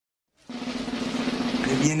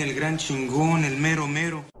Viene el gran chingón, el mero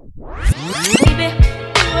mero.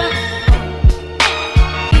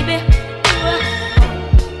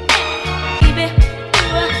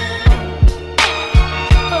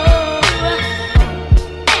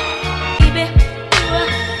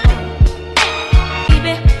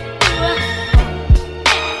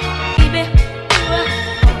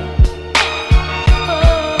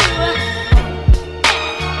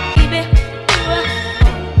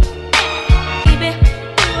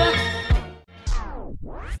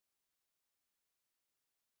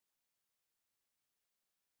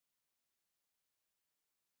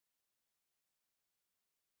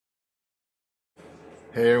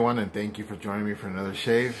 Hey everyone, and thank you for joining me for another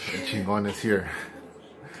shave. El Chingon is here.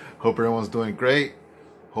 Hope everyone's doing great.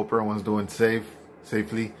 Hope everyone's doing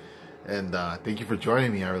safely. And thank you for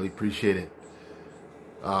joining me. I really appreciate it.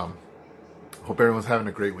 Hope everyone's having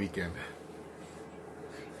a great weekend.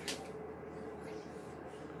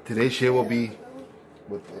 Today's shave will be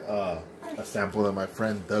with a sample that my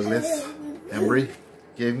friend Douglas Embry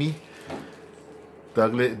gave me.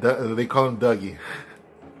 They call him Dougie.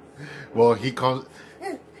 Well,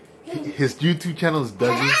 his YouTube channel is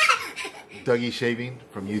Dougie Shaving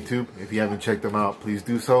from YouTube. If you haven't checked him out, please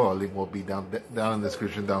do so. Our link will be down in the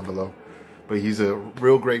description down below. But he's a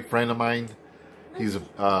real great friend of mine. He's a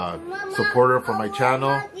supporter for my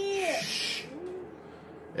channel.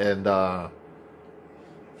 And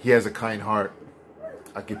he has a kind heart.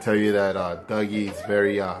 I can tell you that Dougie is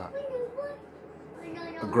very a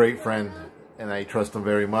great friend. And I trust him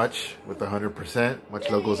very much with 100%. Much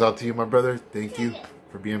love goes out to you, my brother. Thank you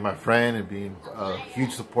for being my friend and being a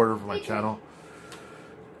huge supporter for my channel.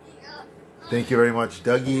 Thank you very much,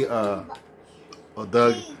 Dougie.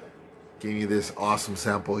 Doug gave me this awesome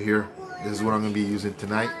sample here. This is what I'm going to be using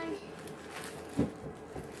tonight.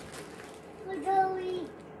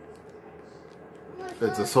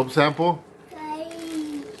 It's a soap sample.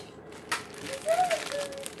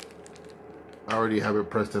 I already have it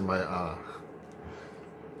pressed in my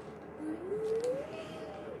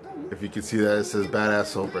if you can see that, it says badass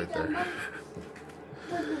soap right there.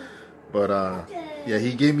 But yeah,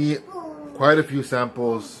 he gave me quite a few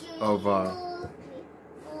samples of an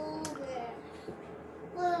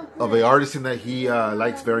artisan that he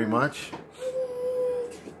likes very much.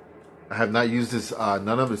 I have not used this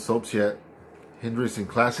none of his soaps yet. Hendricks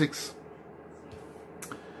Classics.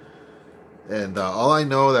 And all I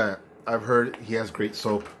know that I've heard he has great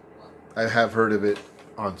soap. I have heard of it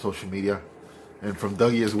on social media. And from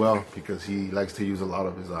Dougie as well, because he likes to use a lot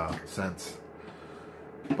of his scents.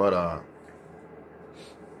 But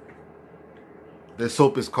this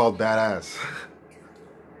soap is called Badass.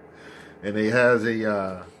 And it has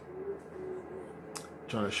a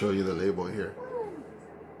trying to show you the label here.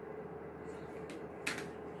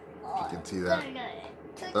 You can see that.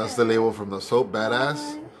 That's the label from the soap,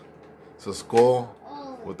 Badass. It's a skull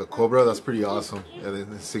with the COBRA. That's pretty awesome. And then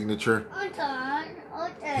the signature,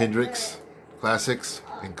 Hendricks Classics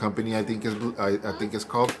and Company, I think it's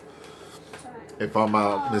called. If I'm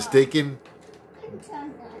mistaken,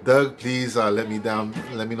 Doug, please let me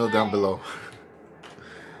know down below.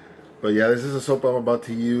 But yeah, this is a soap I'm about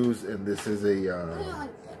to use, and this is a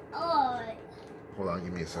hold on,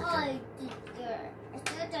 give me a second.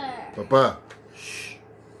 Papa, shh.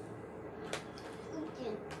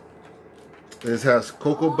 This has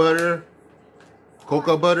cocoa butter,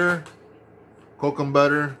 coconut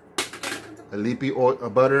butter, a leafy oil,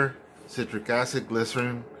 butter, citric acid,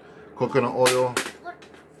 glycerin, coconut oil.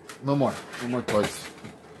 No more toys.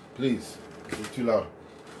 Please, it's too loud.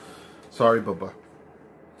 Sorry, Bubba.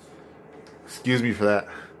 Excuse me for that.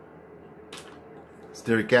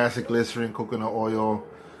 Citric acid, glycerin, coconut oil,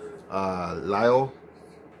 lyle,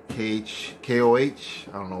 KOH,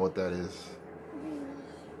 I don't know what that is.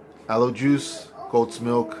 Aloe juice, goat's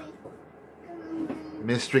milk,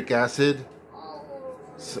 mystric acid,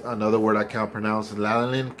 another word I can't pronounce,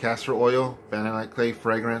 lanolin, castor oil, banana clay,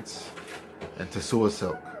 fragrance, and Tesua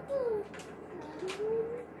silk.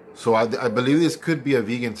 So I believe this could be a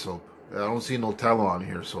vegan soap. I don't see no tallow on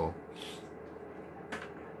here, so.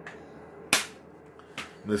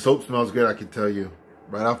 The soap smells good, I can tell you.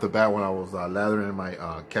 Right off the bat when I was lathering my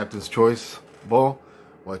Captain's Choice bowl,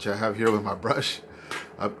 which I have here with my brush.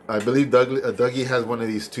 I believe Dougie has one of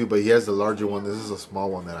these too, but he has the larger one. This is a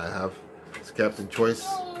small one that I have. It's Captain Choice.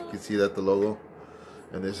 You can see that, the logo.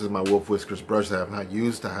 And this is my Wolf Whiskers brush that I have not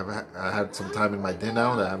used. I had some time in my den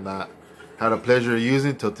now that I have not had a pleasure of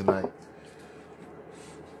using till tonight.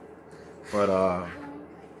 But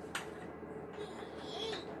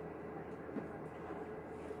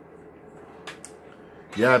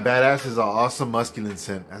yeah, Badass is an awesome masculine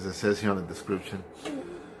scent, as it says here on the description.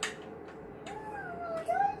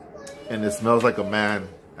 and it smells like a man.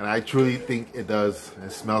 And I truly think it does.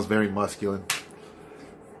 It smells very masculine.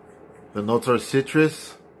 The notes are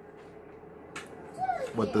citrus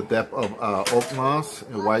with the depth of oak moss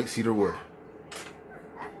and white cedar wood.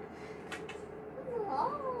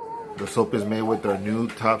 The soap is made with our new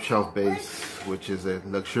top shelf base, which is a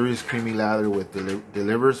luxurious creamy lather with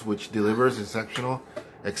delivers exceptional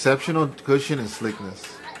cushion and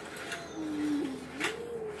slickness.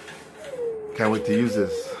 Can't wait to use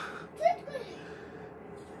this.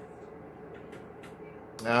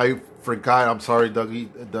 I forgot. I'm sorry,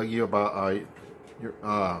 Dougie, about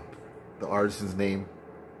the artisan's name.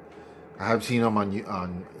 I have seen him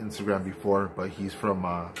on Instagram before, but he's from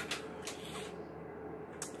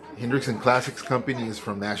Hendricks Classics Company. Is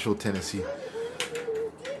from Nashville, Tennessee.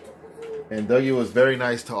 And Dougie was very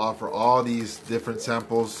nice to offer all these different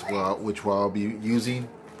samples, which I'll be using.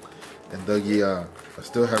 And Dougie, I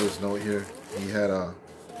still have his note here. He had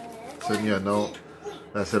sent me a note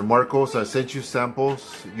that said, Marcos, I sent you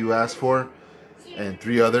samples you asked for, and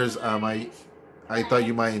 3 others I thought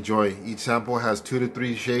you might enjoy. Each sample has 2 to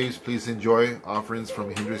 3 shaves. Please enjoy. Offerings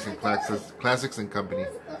from Hendricks Classics and Company.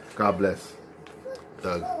 God bless.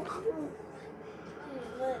 Doug.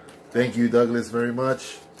 Thank you, Douglas, very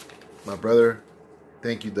much. My brother.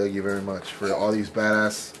 Thank you, Dougie, very much for all these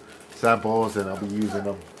badass samples, and I'll be using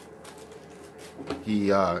them. He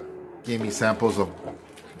gave me samples of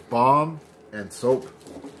balm and soap,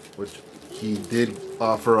 which he did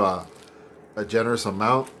offer a generous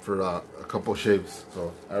amount for a couple shaves.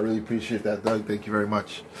 So I really appreciate that, Doug. Thank you very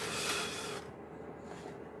much.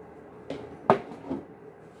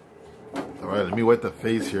 Alright, let me wet the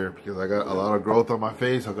face here because I got a lot of growth on my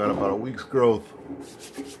face. I got about a week's growth.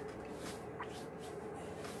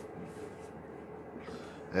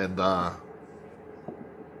 And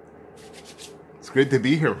it's great to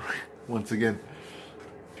be here once again.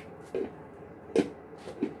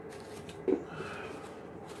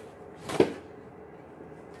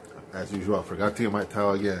 As usual, I forgot to get my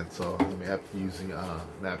towel again, so let me have to be using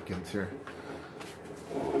napkins here.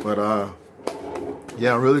 But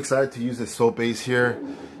yeah, I'm really excited to use this soap base here.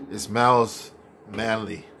 It smells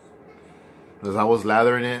manly. As I was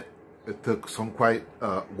lathering it, it took some quite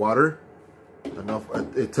water.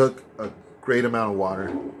 It took a great amount of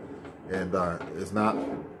water, and it's not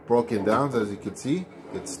broken down, as you can see.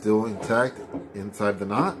 It's still intact inside the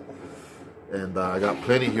knot, and I got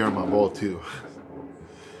plenty here in my bowl too.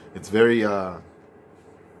 It's very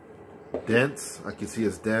dense. I can see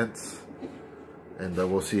it's dense, and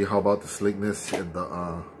we'll see how about the slickness and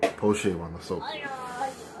the post shave on the soap.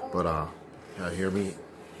 But yeah, hear me.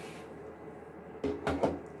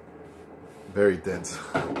 Very dense.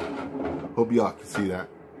 Hope y'all can see that.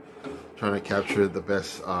 Trying to capture the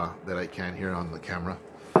best that I can here on the camera.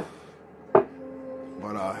 But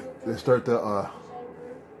let's start the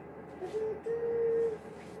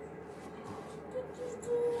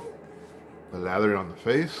lather on the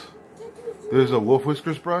face. This is a wolf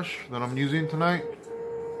whiskers brush that I'm using tonight,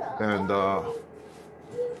 and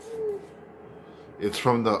it's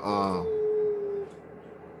from the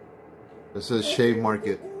this is Shave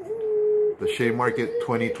Market, the Shave Market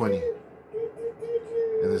 2020,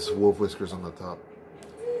 and this is wolf whiskers on the top.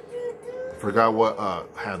 I forgot what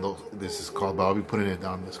handle this is called, but I'll be putting it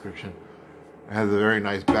down in the description. It has a very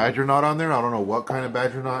nice badger knot on there. I don't know what kind of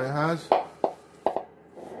badger knot it has,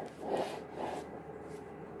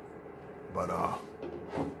 but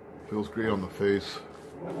feels great on the face.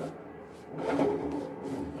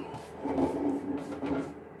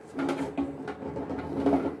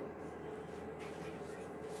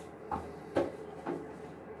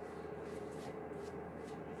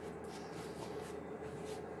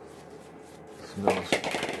 Smells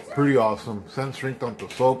pretty awesome. Scent strength on the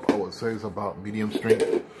soap, I would say, is about medium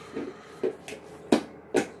strength.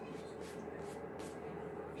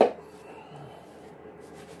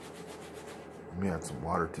 Let me add some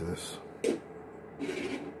water to this.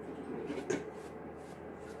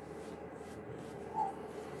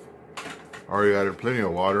 Already added plenty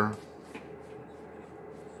of water.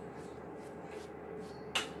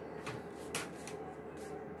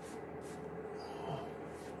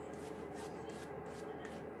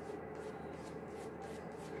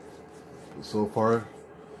 So far,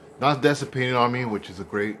 not dissipating on me, which is a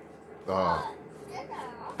great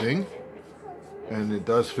thing, and it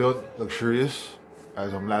does feel luxurious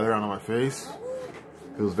as I'm lathering on my face.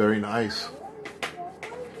 Feels very nice.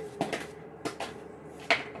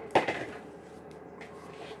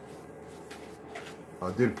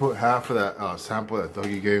 I did put half of that sample that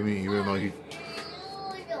Dougie gave me, even though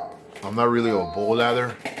I'm not really a bowl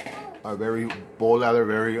lather. I very bowl lather,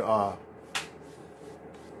 very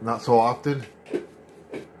not so often.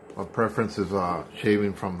 My preference is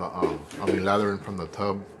shaving from the, lathering from the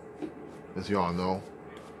tub, as you all know.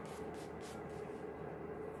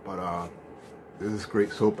 But this is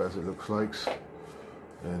great soap as it looks like.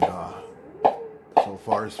 And so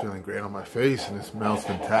far it's feeling great on my face and it smells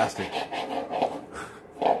fantastic.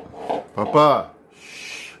 Papa!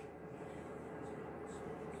 Shh.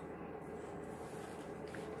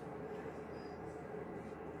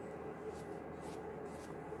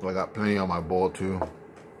 I got plenty on my bowl too.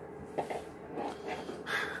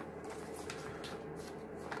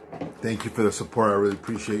 Thank you for the support. I really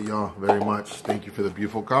appreciate y'all very much. Thank you for the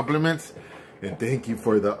beautiful compliments, and thank you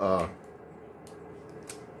for the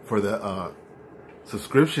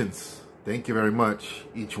subscriptions. Thank you very much,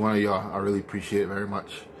 each one of y'all. I really appreciate it very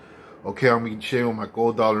much. Okay, I'm gonna shave with my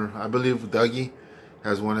gold dollar. I believe Dougie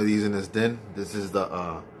has one of these in his den. This is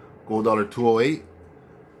the gold dollar 208,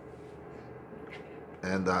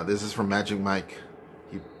 and this is from Magic Mike.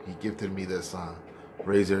 He gifted me this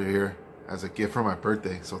razor here as a gift for my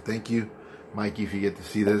birthday. So thank you, Mikey, if you get to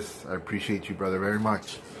see this. I appreciate you, brother, very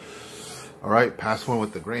much. All right, pass one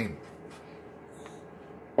with the grain.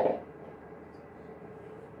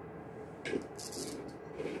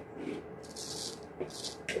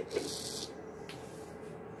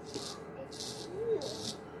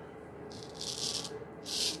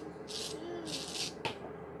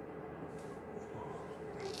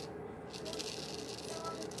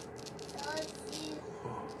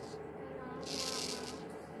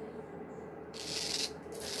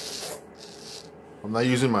 I'm not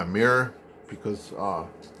using my mirror because I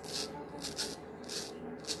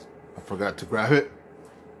forgot to grab it.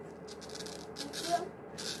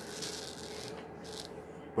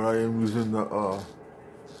 But I am using the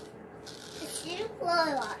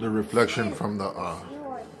reflection from the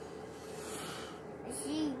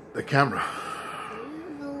camera.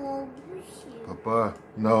 Papa,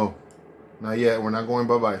 no, not yet. We're not going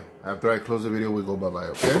bye-bye. After I close the video, we go bye-bye,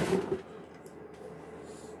 okay?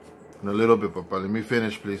 In a little bit, Papa. Let me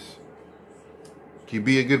finish, please. Can you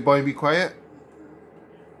be a good boy and be quiet?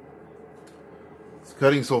 It's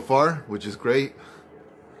cutting so far, which is great.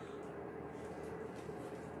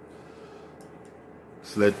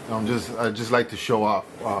 So I just like to show off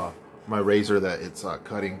my razor that it's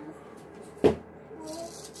cutting.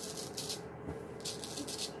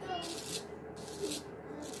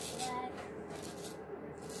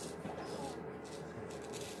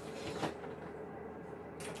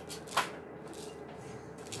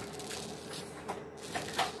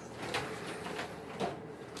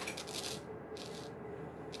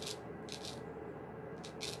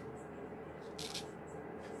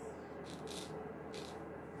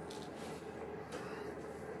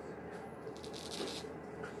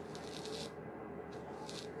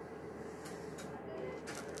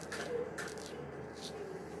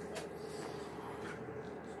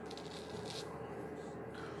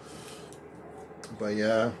 But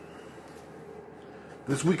yeah,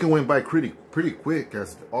 this weekend went by pretty quick,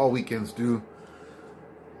 as all weekends do.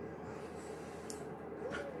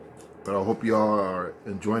 But I hope y'all are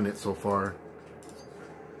enjoying it so far.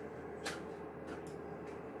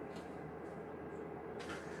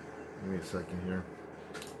 Give me a second here.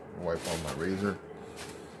 I'll wipe off my razor.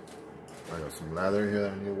 I got some lather here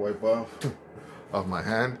that I need to wipe off off my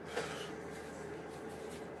hand.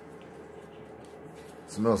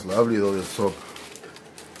 It smells lovely though, this soap.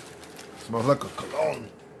 Smells like a cologne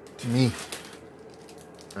to me.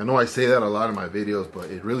 I know I say that a lot in my videos, but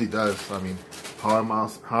it really does. I mean, how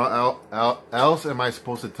else am I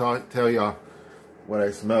supposed to tell y'all what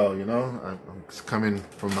I smell, you know? It's coming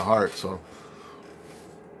from the heart, so.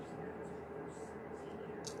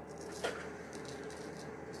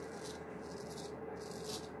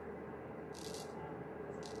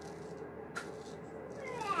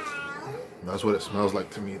 That's what it smells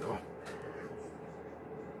like to me, though.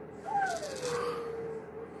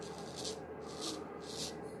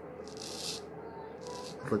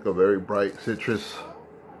 Like a very bright citrus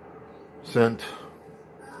scent.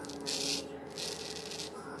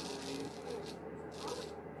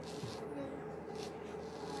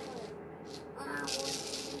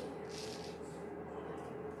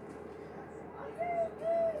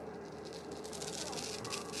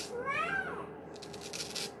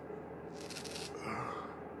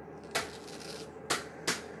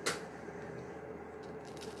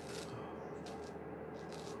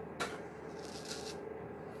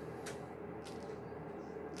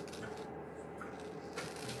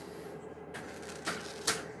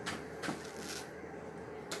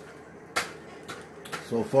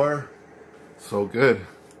 So far, so good.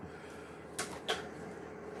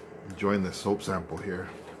 Enjoying the soap sample here.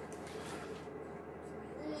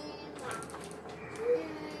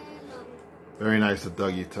 Very nice of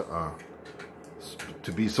Dougie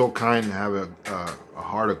to be so kind and have a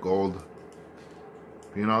heart of gold.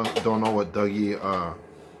 If you don't know what Dougie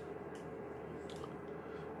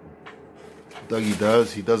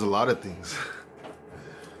does, he does a lot of things.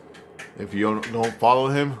 If you don't follow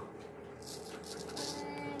him,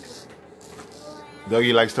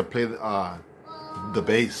 Dougie likes to play the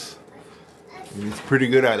bass. And he's pretty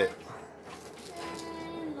good at it.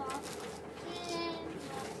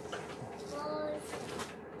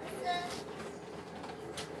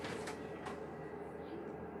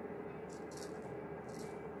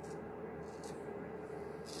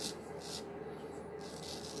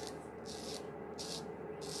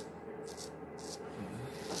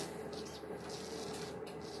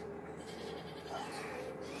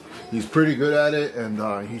 He's pretty good at it, and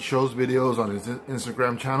he shows videos on his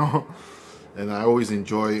Instagram channel, and I always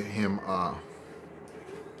enjoy him. I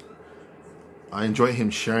enjoy him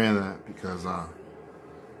sharing that because I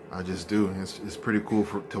just do. It's pretty cool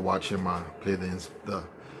to watch him play the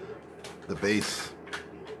bass.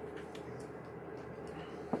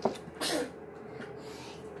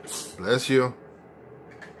 Bless you.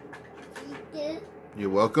 You're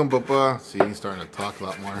welcome, Papa. See, he's starting to talk a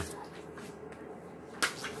lot more.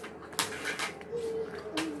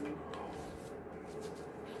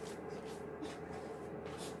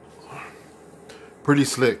 Pretty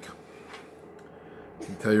slick. I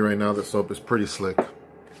can tell you right now, the soap is pretty slick.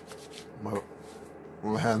 My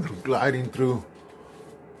hands are gliding through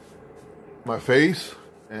my face,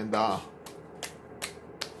 and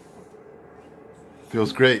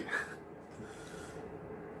feels great.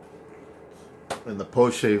 And the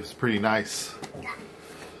post shave is pretty nice.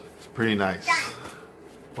 It's pretty nice.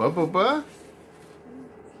 What, Bubba?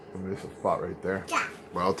 There's a spot right there.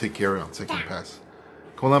 Well, I'll take care of it on second pass.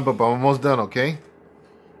 Come on, Bubba. I'm almost done, okay?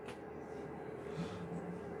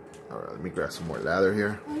 Alright, let me grab some more lather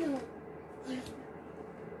here.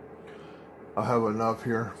 I'll have enough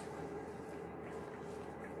here.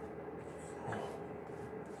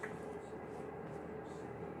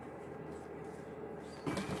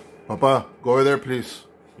 Papa, go over there, please.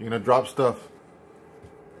 You're gonna drop stuff.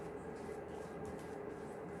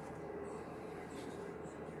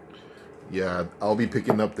 Yeah, I'll be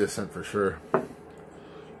picking up this scent for sure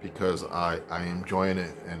because I am enjoying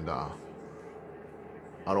it, and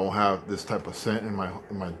I don't have this type of scent in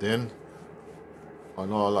my den. I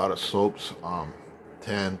know a lot of soaps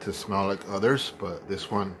tend to smell like others, but this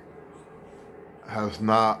one has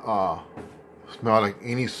not smelled like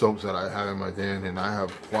any soaps that I have in my den, and I have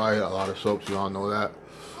quite a lot of soaps. You all know that.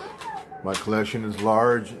 My collection is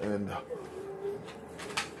large, and I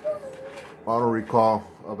don't recall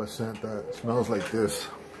of a scent that smells like this.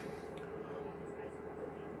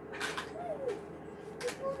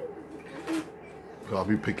 So I'll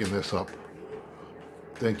be picking this up.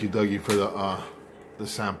 Thank you, Dougie, for the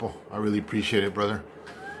sample. I really appreciate it, brother.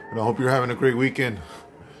 And I hope you're having a great weekend.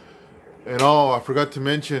 And oh, I forgot to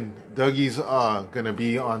mention, Dougie's gonna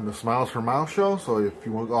be on the Smiles for Miles show. So if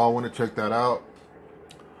you all want to check that out,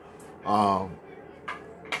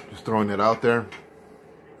 just throwing it out there.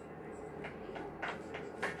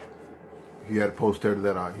 He had a post there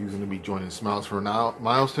that he's gonna be joining Smiles for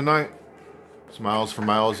Miles tonight. Smiles for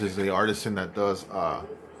Miles is the artisan that does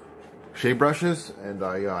shave brushes, and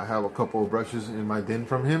I have a couple of brushes in my den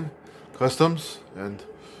from him, customs, and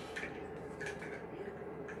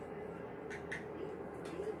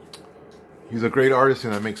he's a great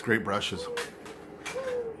artisan that makes great brushes.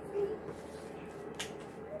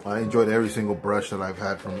 I enjoyed every single brush that I've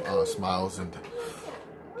had from Smiles, and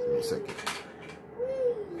give me a second.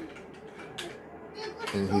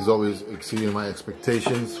 And he's always exceeding my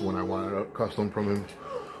expectations when I wanted a custom from him.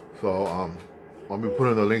 So I'll be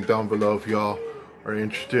putting the link down below if y'all are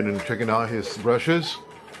interested in checking out his brushes.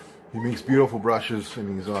 He makes beautiful brushes,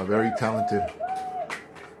 and he's very talented.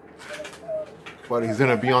 But he's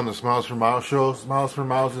gonna be on the Smiles for Miles show. Smiles for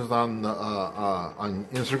Miles is on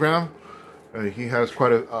Instagram. He has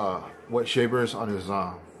quite a wet shavers on his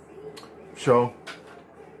show.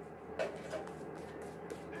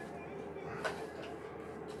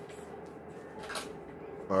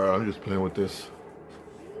 Alright, I'm just playing with this.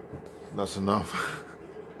 That's enough.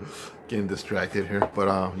 Getting distracted here.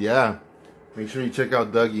 But yeah, make sure you check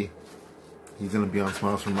out Dougie. He's gonna be on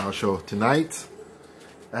Smiles for Miles show tonight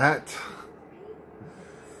at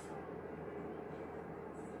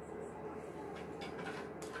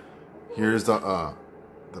here's the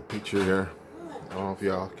picture here. I don't know if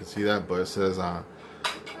y'all can see that, but it says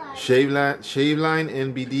Shaveline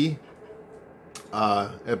NBD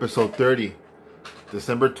episode 30,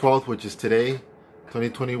 December 12th, which is today,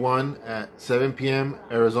 2021 at 7 p.m.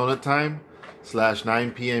 Arizona time,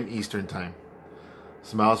 9 p.m. Eastern time.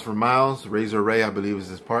 Smiles for Miles. Razor Ray, I believe, is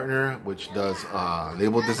his partner, which does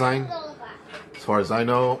label design, as far as I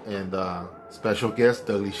know. And special guest,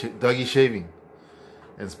 Dougie Shaving.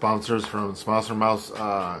 And sponsors from Smiles for Miles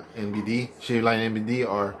NBD, Shaveline NBD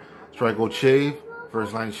are Strike Gold Shave,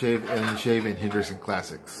 First Line Shave, Ellen Shave, and Hendricks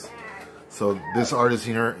Classics. So this artist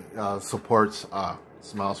here supports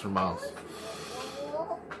Smiles for Miles.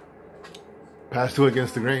 Pass 2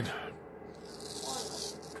 against the grain.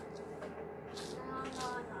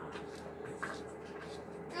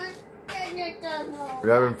 You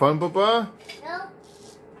having fun, Papa? No.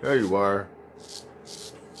 There you are.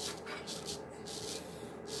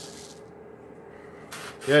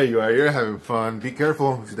 Yeah, you are. You're having fun. Be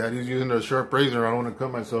careful. Daddy's using a sharp razor. I don't want to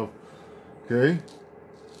cut myself. Okay?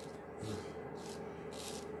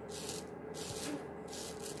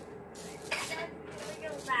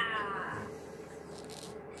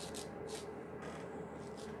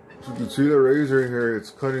 So you can see the razor here. It's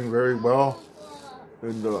cutting very well.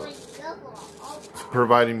 And it's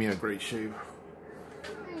providing me a great shave.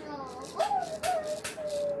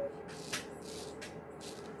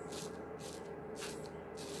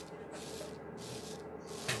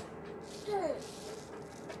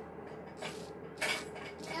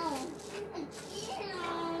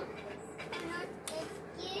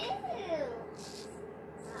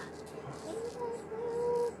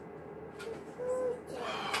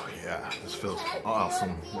 Yeah, this feels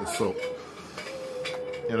awesome, this soap.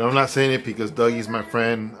 And I'm not saying it because Dougie's my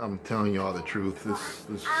friend. I'm telling you all the truth.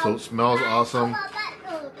 This soap smells awesome.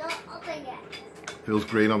 Feels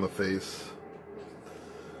great on the face.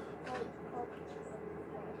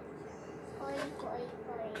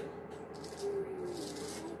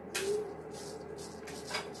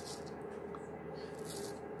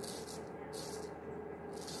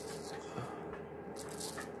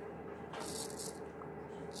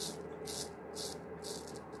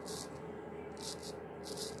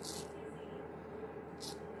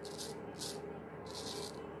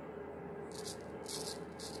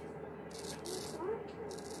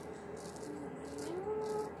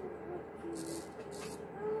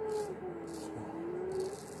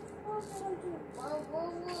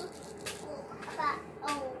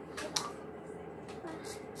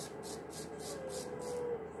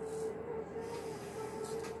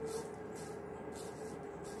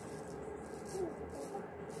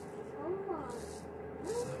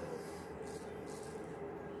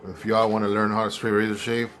 If y'all want to learn how to straight razor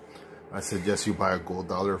shave, I suggest you buy a gold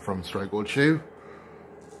dollar from Strike Gold Shave.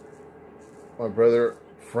 My brother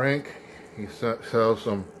Frank, he sells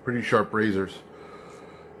some pretty sharp razors.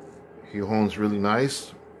 He hones really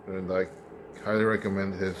nice, and I highly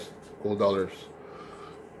recommend his gold dollars.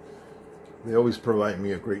 They always provide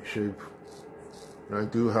me a great shave. And I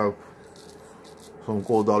do have some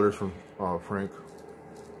gold dollars from Frank.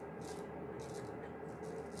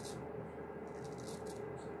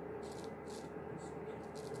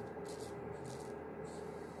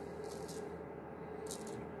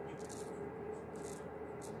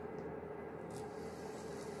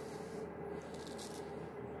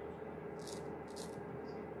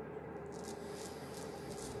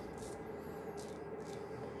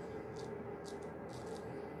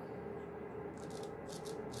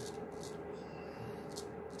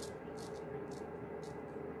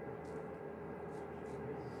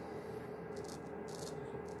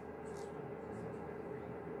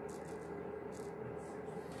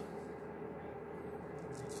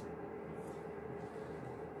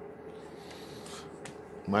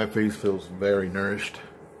 My face feels very nourished,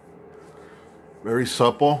 very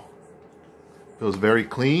supple, feels very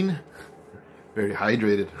clean, very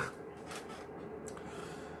hydrated.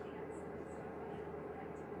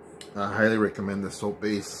 I highly recommend the soap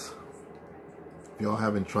base. If y'all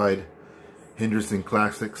haven't tried Hendricks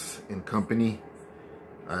Classics in company,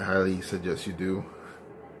 I highly suggest you do.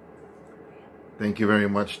 Thank you very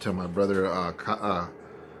much to my brother, my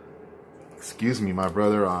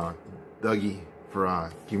brother Dougie,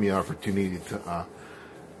 for giving me the opportunity to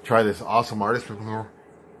try this awesome artist with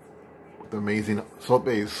the amazing soap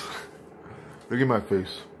base. Look at my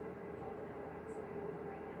face.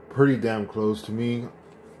 Pretty damn close to me.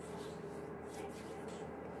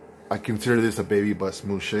 I consider this a baby butt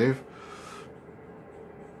smooth shave.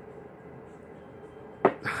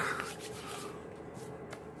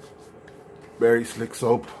 Very slick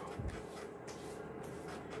soap.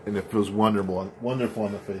 And it feels wonderful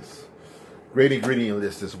on the face. Great ingredient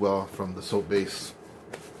list as well from the soap base.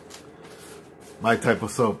 My type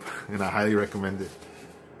of soap, and I highly recommend it.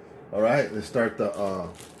 All right, let's start the,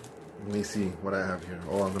 let me see what I have here.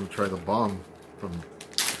 Oh, I'm gonna try the Balm from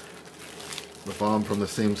The Balm from the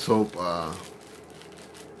same soap.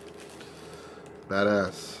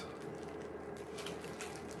 Badass.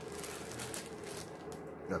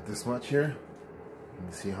 Got this much here. Let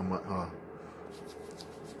me see how much.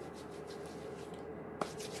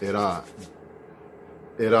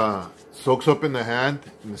 It soaks up in the hand,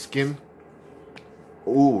 in the skin.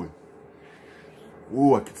 Ooh,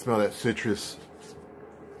 I can smell that citrus.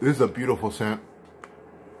 This is a beautiful scent.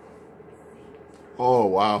 Oh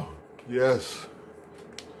wow, yes.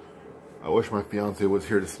 I wish my fiance was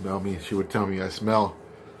here to smell me. She would tell me I smell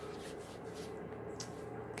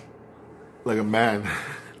like a man.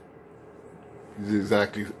 This is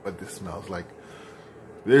exactly what this smells like.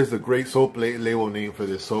 There's a great soap label name for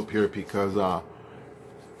this soap here because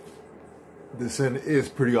this scent is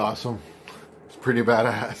pretty awesome. It's pretty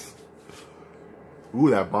badass. Ooh,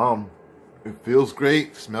 that Balm. It feels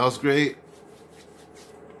great, smells great.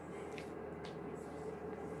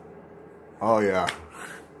 Oh yeah.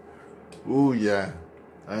 Ooh yeah.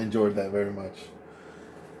 I enjoyed that very much.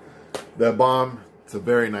 That Balm, it's a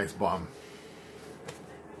very nice Balm.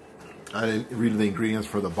 I didn't read the ingredients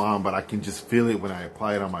for the Balm, but I can just feel it when I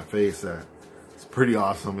apply it on my face. It's pretty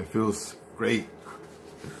awesome. It feels great.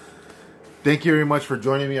 Thank you very much for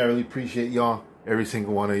joining me. I really appreciate y'all, every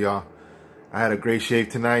single one of y'all. I had a great shave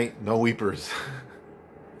tonight. No weepers.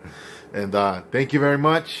 And thank you very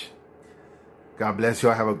much. God bless you.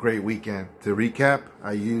 I have a great weekend. To recap,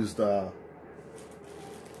 I used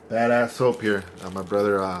badass soap here. My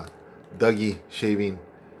brother Dougie Shaving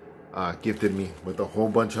gifted me with a whole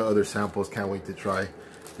bunch of other samples. Can't wait to try.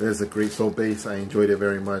 There's a great soap base. I enjoyed it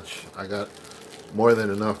very much. I got more than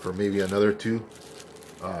enough for maybe another 2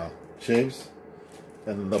 shaves.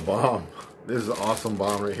 And then the Balm. This is an awesome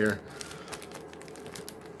Balm right here.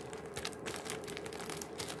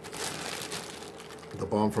 The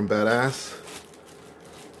Balm from Badass.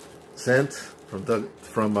 Scent from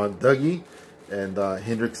Dougie and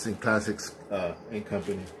Hendricks Classics and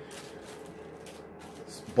Company.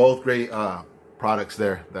 Both great products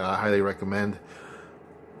there that I highly recommend.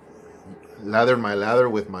 Lathered my lather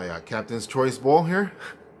with my Captain's Choice bowl here.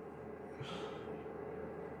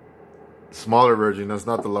 Smaller version, that's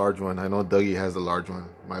not the large one. I know Dougie has the large one.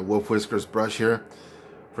 My Wolf Whiskers brush here.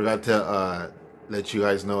 Forgot to let you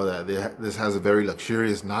guys know that this has a very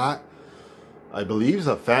luxurious knot. I believe it's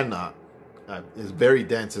a fan knot. It's very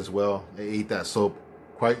dense as well. I ate that soap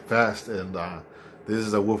quite fast, and this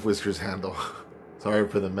is a Wolf Whiskers handle. Sorry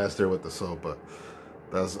for the mess there with the soap, but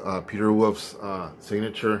that's Peter Wolf's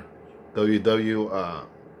signature WW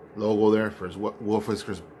logo there for his Wolf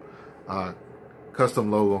Whiskers custom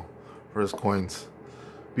logo for his coins.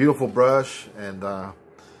 Beautiful brush, and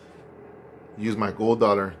use my gold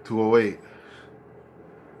dollar 208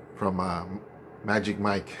 from Magic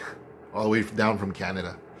Mike, all the way down from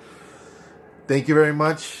Canada. Thank you very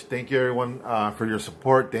much. Thank you everyone for your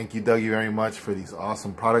support. Thank you Dougie very much for these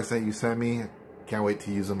awesome products that you sent me. Can't wait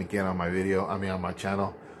to use them again on my video. On my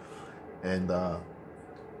channel. And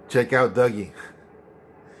check out Dougie.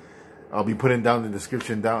 I'll be putting down the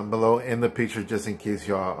description down below in the picture just in case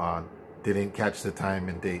y'all didn't catch the time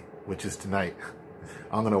and date, which is tonight.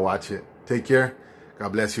 I'm gonna watch it. Take care.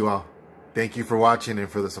 God bless you all. Thank you for watching and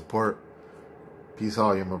for the support. Peace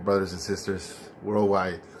all, you're my brothers and sisters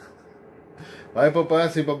worldwide. Bye, Papa.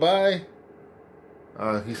 Say bye-bye.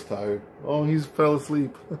 He's tired. Oh, he fell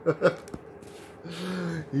asleep.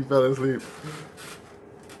 He fell asleep.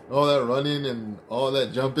 All that running and all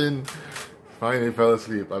that jumping, finally fell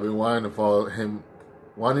asleep. I've been wanting for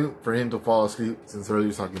him to fall asleep since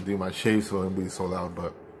earlier so I can do my shave so it won't be so loud.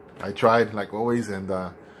 But I tried like always, and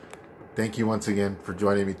thank you once again for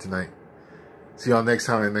joining me tonight. See y'all next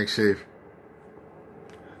time in the next shave.